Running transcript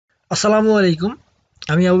আসসালামু আলাইকুম।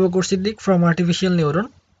 আমি Abu Bakr Siddique from artificial neuron.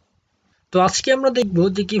 তো আজকে আমরা দেখব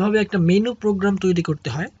যে কিভাবে একটা মেনু প্রোগ্রাম তৈরি করতে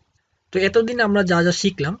হয়। তো এতদিন আমরা যা যা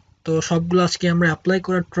শিখলাম, তো সবগুলো আজকে আমরা অ্যাপ্লাই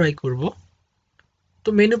করার ট্রাই করব। তো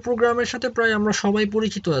মেনু প্রোগ্রামের সাথে প্রায় আমরা সবাই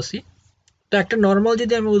পরিচিত আছি। তো একটা নর্মাল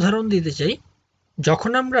যদি আমি উদাহরণ দিতে চাই,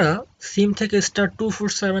 যখন আমরা সিম থেকে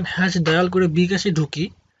 *247# ডায়াল করে বিকাশে ঢুকি,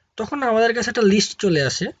 তখন আমাদের কাছে একটা লিস্ট চলে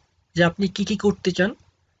আসে যে আপনি কি কি করতে চান।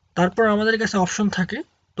 তারপর আমাদের কাছে অপশন থাকে।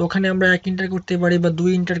 তো ওখানে আমরা 1 এন্টার করতে পারি বা 2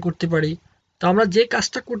 এন্টার করতে পারি। তো আমরা যে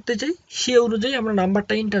কাজটা করতে চাই সে অনুযায়ী আমরা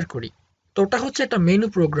নাম্বারটা এন্টার করি। তো ওটা হচ্ছে একটা মেনু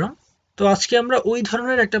প্রোগ্রাম। তো আজকে আমরা ওই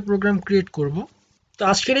ধরনের একটা প্রোগ্রাম ক্রিয়েট করব। তো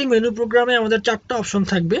আজকের এই মেনু প্রোগ্রামে আমাদের 4টা অপশন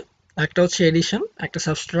থাকবে। একটা হচ্ছে এডিশন, একটা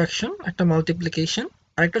সাবট্রাকশন, একটা মাল্টিপ্লিকেশন,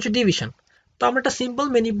 আর একটা হচ্ছে ডিভিশন। তো আমরা একটা সিম্পল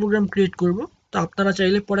মেনু প্রোগ্রাম ক্রিয়েট করব। তো আপনারা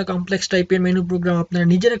চাইলে পরে কমপ্লেক্স টাইপের মেনু প্রোগ্রাম আপনারা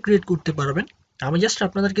নিজেরা ক্রিয়েট করতে পারবেন। আমি জাস্ট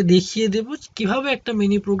আপনাদেরকে দেখিয়ে দেব কিভাবে একটা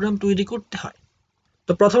মিনি প্রোগ্রাম তৈরি করতে হয়।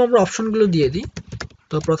 তো প্রথম আমরা অপশনগুলো দিয়ে দিই।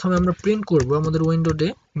 তো প্রথমে আমরা প্রিন্ট করব আমাদের উইন্ডোতে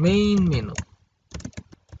মেইন মেনু।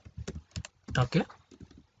 ওকে,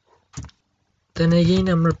 দেন এগেইন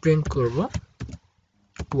আমরা প্রিন্ট করব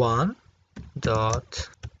 1 ডট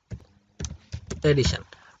এডিশন।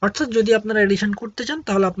 অর্থাৎ যদি আপনারা এডিশন করতে চান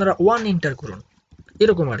তাহলে আপনারা 1 এন্টার করুন,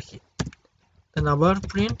 এরকম আর কি। দেন আবার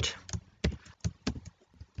প্রিন্ট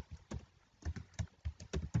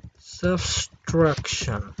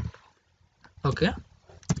সাবট্রাকশন। ওকে,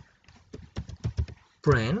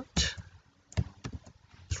 print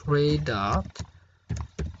 3 dot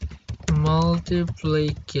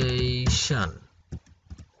multiplication.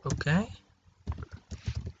 Okay,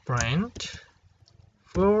 print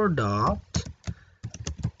 4 dot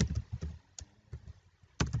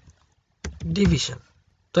division.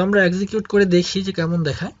 তো আমরা এক্সিকিউট করে দেখি যে কেমন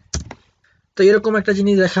দেখায়। তো এরকম একটা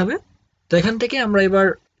জিনিস দেখাবে। তো এখান থেকে আমরা এবার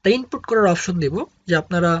ইনপুট করার অপশন দেব যে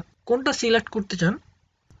আপনারা কোনটা সিলেক্ট করতে চান।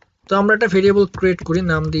 তো আমরা একটা ভেরিয়েবল ক্রিয়েট করি,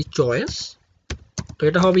 নাম দিই চয়েস। তো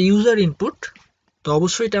এটা হবে ইউজার ইনপুট। তো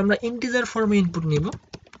অবশ্যই এটা আমরা ইন্টিজার ফর্মে ইনপুট নিব।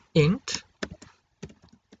 Int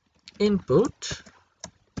input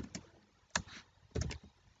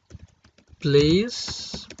please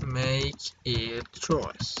make a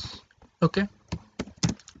choice. ওকে,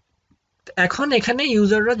 এখন এখানে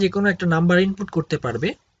ইউজাররা যে কোনো একটা নাম্বার ইনপুট করতে পারবে।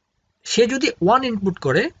 সে যদি 1 ইনপুট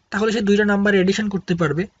করে তাহলে সে দুইটা নাম্বার এডিশন করতে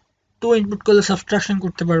পারবে, 2 ইনপুট করলে সাবট্রাকশন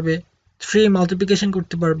করতে পারবে, 3 মাল্টিপ্লিকেশন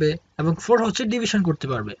করতে পারবে, এবং 4 হচ্ছে ডিভিশন করতে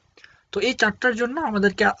পারবে। তো এই চারটার জন্য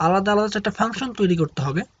আমাদেরকে আলাদা আলাদা চারটা ফাংশন তৈরি করতে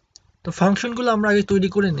হবে। তো ফাংশনগুলো আমরা আগে তৈরি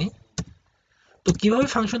করে নিই। তো কিভাবে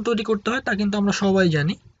ফাংশন তৈরি করতে হয় তা কিন্তু আমরা সবাই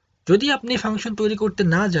জানি। যদি আপনি ফাংশন তৈরি করতে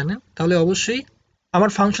না জানেন তাহলে অবশ্যই আমার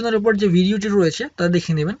ফাংশনের উপর যে ভিডিওটি রয়েছে তা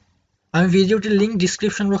দেখে নেবেন। আমি ভিডিওটির লিঙ্ক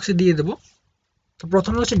ডিসক্রিপশন বক্সে দিয়ে দেবো। তো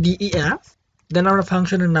প্রথমে হচ্ছে def, দেন আমরা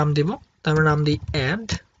ফাংশনের নাম দেব। তো আমরা নাম দিই add।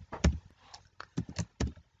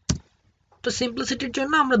 তো সিম্পলিসিটির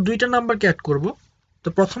জন্য আমরা দুইটা নাম্বারকে অ্যাড করব। তো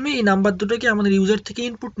প্রথমে এই নাম্বার দুটোকে আমাদের ইউজার থেকে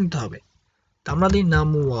ইনপুট নিতে হবে। তো আমরা দিই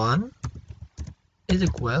num1 is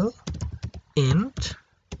equal int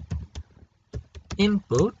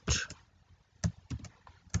input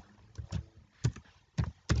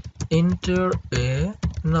enter a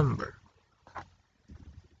number.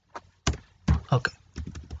 ওকে,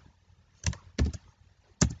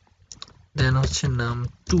 দেন হচ্ছে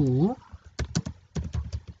num2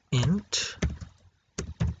 int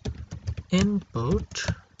input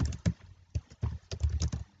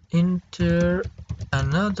enter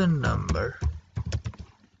another number.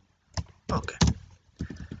 ওকে,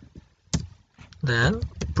 দেন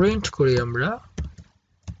প্রিন্ট করি আমরা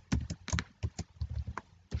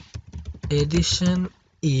addition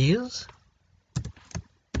is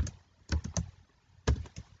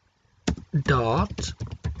dot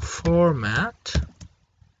format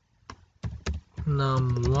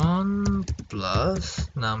num1 plus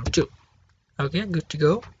num2. Okay, good to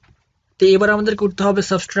go. তো এবার আমাদের করতে হবে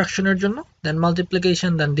সাবট্রাকশনের জন্য, দেন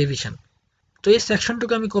মাল্টিপ্লিকেশন, দেন ডিভিশন। তো এই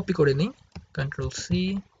সেকশনটুকু আমি কপি করে নিই, control C,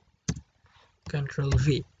 control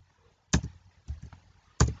V,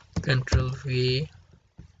 control V.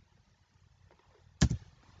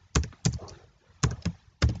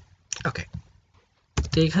 ওকে,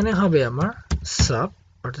 তো এখানে হবে আমার সাব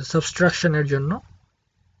অর্থাৎ সাবট্রাকশনের জন্য।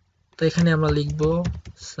 তো এখানে আমরা লিখব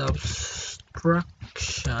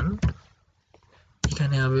সাবট্রাকশন,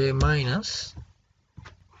 এখানে হবে মাইনাস,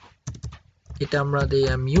 এটা আমরা দিই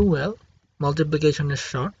মিউএল, মাল্টিপ্লিকেশনের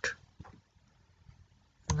শর্ট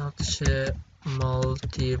হচ্ছে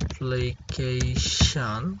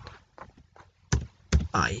multiplication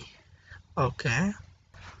I. Okay,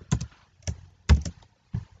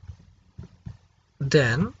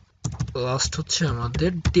 then last হচ্ছে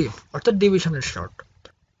আমাদের ডিভ অর্থাৎ ডিভিশনের শর্ট।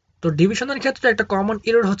 তো ডিভিশনের ক্ষেত্রে একটা কমন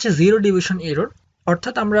এরর হচ্ছে জিরো ডিভিশন এরর,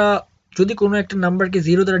 অর্থাৎ আমরা যদি কোনো একটা নাম্বারকে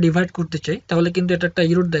জিরো দ্বারা ডিভাইড করতে চাই তাহলে কিন্তু এটা একটা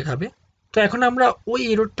এরর দেখাবে। তো এখন আমরা ওই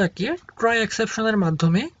এররটাকে ট্রাই এক্সেপশনের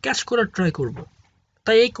মাধ্যমে ক্যাচ করার ট্রাই করব।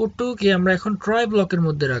 তাই এই কোডটুকুকে আমরা এখন ট্রাই ব্লকের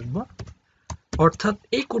মধ্যে রাখবো, অর্থাৎ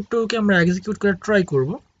এই কোডটুকুকে আমরা এক্সিকিউট করে ট্রাই করব।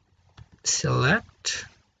 সিলেক্ট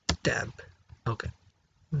ট্যাব, ওকে,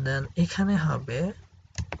 দেন এখানে হবে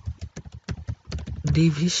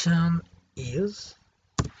ডিভিশন ইজ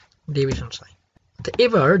ডিভিশন সাইন। তো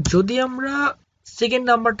এবার যদি আমরা সেকেন্ড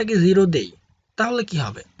নাম্বারটাকে জিরো দেই তাহলে কি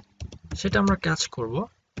হবে সেটা আমরা ক্যাচ করব।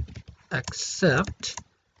 accept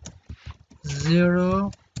zero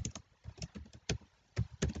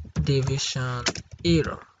division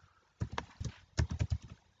error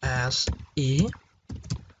as e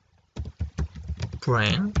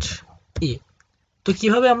print e। তো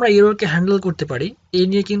কিভাবে আমরা এররকে হ্যান্ডেল করতে পারি এই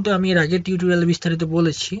নিয়ে কিন্তু আমি এর আগে টিউটোরিয়ালে বিস্তারিত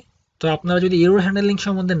বলেছি। তো আপনারা যদি এরর হ্যান্ডেলিং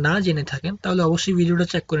সম্বন্ধে না জেনে থাকেন তাহলে অবশ্যই ভিডিওটা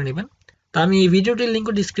চেক করে নেবেন। তা আমি এই ভিডিওটির লিংক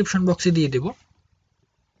ডিসক্রিপশন বক্সে দিয়ে দেব।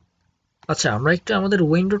 আচ্ছা, আমরা একটু আমাদের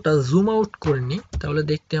উইন্ডোটা জুম আউট করে নিই, তাহলে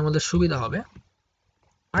দেখতে আমাদের সুবিধা হবে।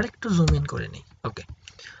 আরেকটু জুম ইন করে নিই, ওকে।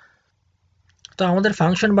 তো আমাদের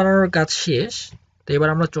ফাংশন বানানোর কাজ শেষ। তো এবার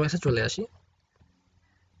আমরা চয়েসে চলে আসি।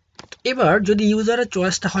 এবার যদি ইউজারের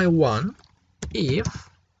চয়েসটা হয় 1, if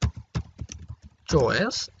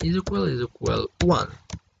choice is equal 1,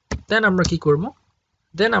 দেন আমরা কি করব,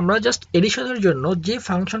 দেন আমরা জাস্ট এডিশনের জন্য যে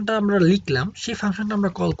ফাংশনটা আমরা লিখলাম সেই ফাংশনটা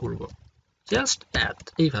আমরা কল করব, জাস্ট অ্যাড,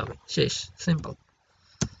 এইভাবে, শেষ, সিম্পল।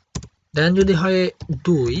 দেন যদি হয়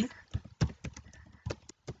 2,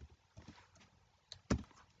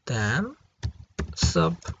 দেন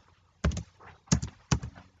sub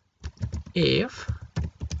if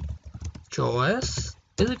choice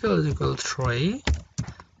is equal 3,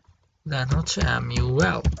 দেন হচ্ছে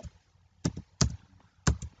mul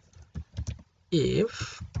if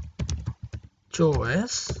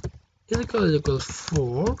choice is equal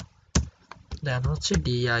 4, দেন হচ্ছে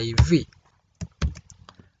div।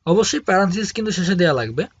 অবশ্যই প্যারান্থেসিস কিন্তু শেষে দেওয়া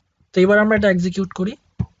লাগবে। তো এবার আমরা এটা এক্সিকিউট করি।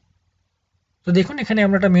 তো দেখুন এখানে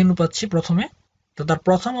আমরা একটা মেনু পাচ্ছি প্রথমে। তো তার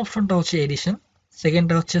প্রথম অপশনটা হচ্ছে এডিশন,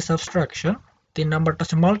 সেকেন্ডটা হচ্ছে সাবট্রাকশন, 3 নাম্বারটা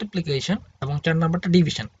হচ্ছে মাল্টিপ্লিকেশন এবং 4 নাম্বারটা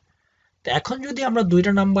ডিভিশন। তো এখন যদি আমরা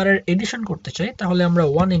দুইটা নাম্বারের এডিশন করতে চাই তাহলে আমরা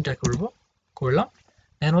 1 এন্টার করলাম।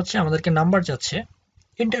 দেন হচ্ছে আমাদেরকে নাম্বার যাচ্ছে,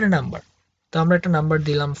 এন্টার এ নাম্বার। তো আমরা একটা নাম্বার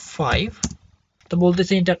দিলাম 5, তো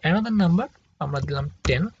বলতেছে এন্টার অ্যানাদার নাম্বার, আমরা দিলাম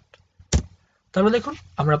 10। তারপর দেখুন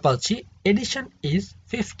আমরা পাচ্ছি এডিশন ইজ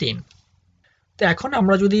 15। তো এখন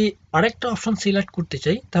আমরা যদি আরেকটা অপশন সিলেক্ট করতে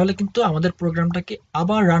চাই তাহলে কিন্তু আমাদের প্রোগ্রামটাকে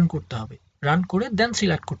আবার রান করতে হবে, রান করে দেন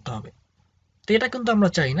সিলেক্ট করতে হবে। তো এটা কিন্তু আমরা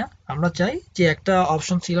চাই না, আমরা চাই যে একটা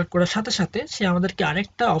অপশন সিলেক্ট করার সাথে সাথে সে আমাদেরকে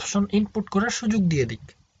আরেকটা অপশন ইনপুট করার সুযোগ দিয়ে দিক।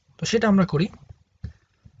 তো সেটা আমরা করি।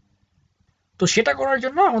 তো সেটা করার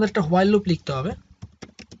জন্য আমাদের একটা হোয়াইল লুপ লিখতে হবে।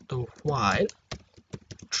 তো হোয়াইল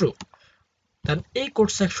ট্রু, দেন এই কোড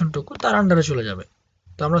সেকশনটুকু তার আন্ডারে চলে যাবে।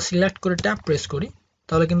 তো আমরা সিলেক্ট করে ট্যাব প্রেস করি,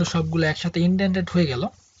 তাহলে কিন্তু সবগুলো একসাথে ইনডেন্টেড হয়ে গেল।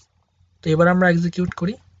 তো এবার আমরা এক্সিকিউট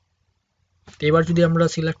করি। তো এবার যদি আমরা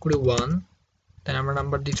সিলেক্ট করি 1, দেন আমরা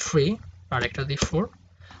নাম্বার দিই 3 আর একটা দিই 4,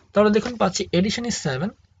 তাহলে দেখুন পাচ্ছি এডিশন ইজ 7।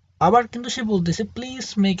 আবার কিন্তু সে বলতেছে প্লিজ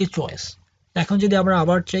মেক এ চয়েস। এখন যদি আমরা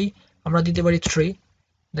আবার চাই আমরা দিতে পারি 3,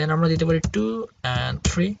 দেন আমরা দিতে পারি 2 and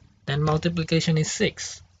 3, দেন মাল্টিপ্লিকেশন ইজ 6।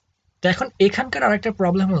 তো এখন এখানকার আরেকটা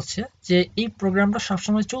প্রবলেম হচ্ছে যে এই প্রোগ্রামটা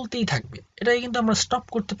সবসময় চলতেই থাকবে, এটাকে কিন্তু আমরা স্টপ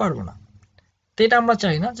করতে পারবো না। তো এটা আমরা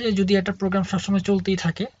চাই না যে যদি একটা প্রোগ্রাম সবসময় চলতেই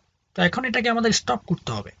থাকে। তো এখন এটাকে আমাদের স্টপ করতে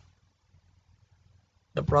হবে।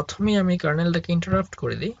 তো প্রথমেই আমি কার্নেলটাকে ইন্টারাপ্ট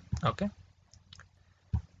করে দিই, ওকে।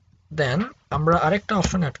 দেন আমরা আরেকটা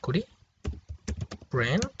অপশন অ্যাড করি,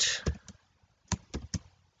 প্রিন্ট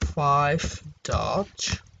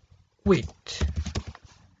 5.with,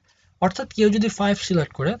 অর্থাৎ কেউ যদি 5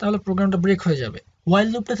 সিলেক্ট করে তাহলে প্রোগ্রামটা ব্রেক হয়ে যাবে, হোয়াইল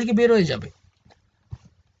লুপটা থেকে বের হয়ে যাবে।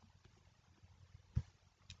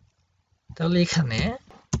 তাহলে এখানে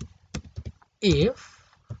if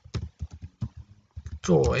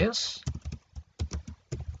choice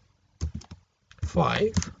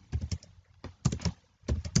 5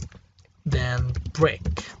 then break,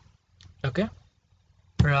 okay,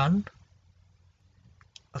 run.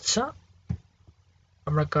 আচ্ছা,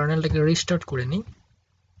 আমরা কার্নেলটাকে রিস্টার্ট করে নিই,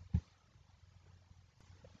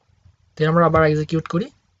 দেন আমরা আবার এক্সিকিউট করি।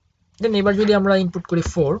 দেন এবার যদি আমরা ইনপুট করি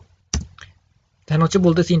 4, দেন হচ্ছে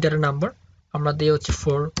বলতেছি ইন্টার নাম্বার, আমরা দিয়ে হচ্ছে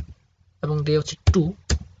 4 এবং দিয়ে হচ্ছে 2,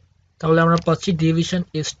 তাহলে আমরা পাচ্ছি ডিভিশন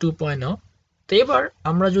ইজ 2.0। তো এবার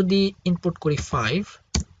আমরা যদি ইনপুট করি 5,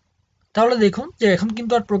 তাহলে দেখুন যে এখন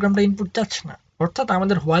কিন্তু আর প্রোগ্রামটা ইনপুট যাচ্ছে না, অর্থাৎ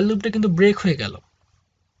আমাদের হোয়াইল লুপটা কিন্তু ব্রেক হয়ে গেল।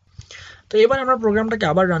 তো এবার আমরা প্রোগ্রামটাকে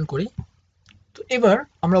আবার রান করি। তো তো এবার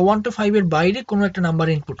আমরা 1 to 5 এর বাইরে কোনো একটা নাম্বার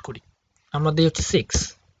ইনপুট করি, আমরা দিই হচ্ছে 6।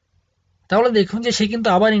 তাহলে দেখুন যে সে কিন্তু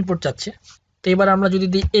আবার ইনপুট চাচ্ছে। তো এবার আমরা যদি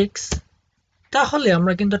দিই x, তাহলে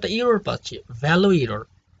আমরা কিন্তু একটা এরর পাচ্ছি, ভ্যালু এরর।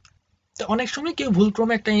 তো অনেক সময় কেউ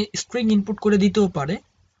ভুলক্রমে একটা স্ট্রিং ইনপুট করে দিতেও পারে।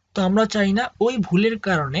 তো আমরা চাই না ওই ভুলের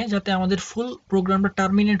কারণে যাতে আমাদের ফুল প্রোগ্রামটা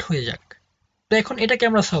টার্মিনেট হয়ে যাক। তো এখন এটাকে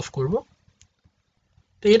আমরা সলভ করব।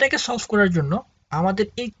 তো এটাকে সলভ করার জন্য আমাদের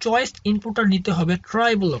এই চয়েস ইনপুটটা নিতে হবে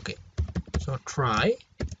ট্রাই ব্লকে। So try.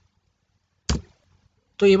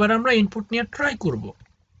 তো এবার আমরা ইনপুট নিয়ে ট্রাই করব।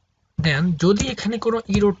 দেন যদি এখানে কোনো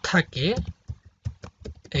এরর থাকে,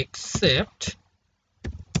 except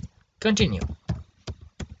continue।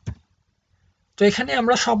 তো এখানে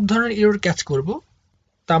আমরা সব ধরনের এরর ক্যাচ করব।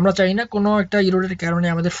 তো আমরা চাই না কোনো একটা এররের কারণে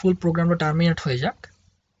আমাদের ফুল প্রোগ্রামটা টার্মিনেট হয়ে যাক।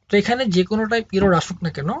 তো এখানে যে কোনো টাইপ এরর আসুক না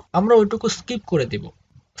কেন, আমরা ওইটুকু স্কিপ করে দেব।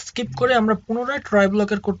 স্কিপ করে আমরা পুনরায় ট্রাই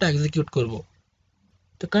ব্লকের কোডটা এক্সিকিউট করব।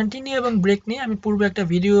 তো কন্টিনিউ এবং ব্রেক নিয়ে আমি পূর্বে একটা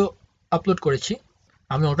ভিডিও আপলোড করেছি,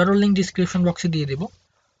 আমি ওটারও লিঙ্ক ডিসক্রিপশন বক্সে দিয়ে দেব।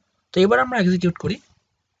 তো এবার আমরা এক্সিকিউট করি।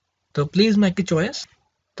 তো প্লিজ মেক এ চয়েস।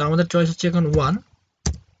 তো আমাদের চয়েস হচ্ছে এখন 1,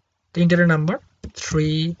 তো ইন্টারের নাম্বার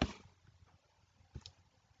 3,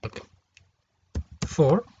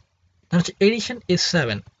 4, দেন হচ্ছে এডিশন ইজ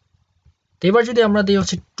 7। তো এবার যদি আমরা দিই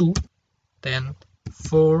হচ্ছে 2, দেন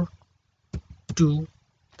 4, 2,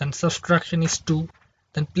 দেন subtraction is 2,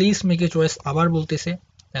 then please make a choice আবার বলতেছে,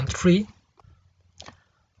 দেন 3।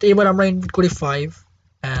 তো এবার আমরা ইনপুট করি 5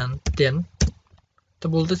 and 10। তো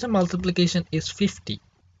বলতেছে মাল্টিপ্লিকেশন ইজ 50।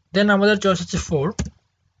 দেন আমাদের চয়েস হচ্ছে 4।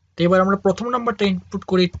 তো এবার আমরা প্রথম নাম্বারটা ইনপুট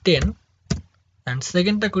করি 10 and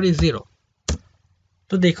সেকেন্ডটা করি 0।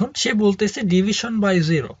 তো দেখুন সে বলতেছে ডিভিশন বাই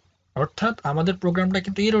 0, অর্থাৎ আমাদের প্রোগ্রামটা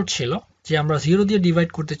কিন্তু এরর ছিল যে আমরা 0 দিয়ে ডিভাইড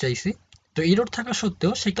করতে চাইছি। তো এরর থাকা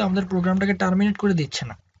সত্ত্বেও সেটা আমাদের প্রোগ্রামটাকে টার্মিনেট করে দিচ্ছে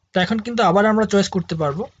না। তো এখন কিন্তু আবার আমরা চয়েস করতে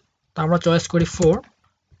পারবো। তো আমরা চয়েস করি 4,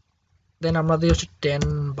 দেন আমরা দিই হচ্ছে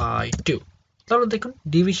 10/2। তাহলে দেখুন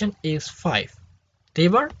ডিভিশন ইজ 5। তো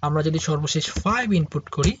এবার আমরা যদি সর্বশেষ 5 ইনপুট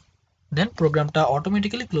করি, দেন প্রোগ্রামটা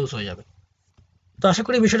অটোমেটিক্যালি ক্লোজ হয়ে যাবে। তো আশা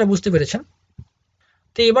করি বিষয়টা বুঝতে পেরেছেন।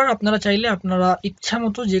 তো এবার আপনারা চাইলে আপনারা ইচ্ছা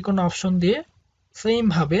মতো যে কোনো অপশন দিয়ে সেম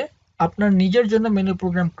ভাবে আপনার নিজের জন্য মেনু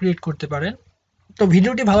প্রোগ্রাম ক্রিয়েট করতে পারেন। তো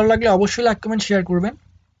ভিডিওটি ভালো লাগলে অবশ্যই লাইক কমেন্ট শেয়ার করবেন।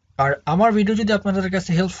 আর আমার ভিডিও যদি আপনাদের কাছে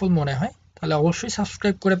হেল্পফুল মনে হয় তাহলে অবশ্যই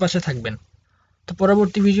সাবস্ক্রাইব করে পাশে থাকবেন। তো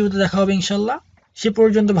পরবর্তী ভিডিওতে দেখা হবে ইনশাল্লাহ। সে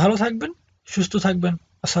পর্যন্ত ভালো থাকবেন, সুস্থ থাকবেন।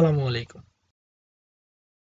 আসসালামু আলাইকুম।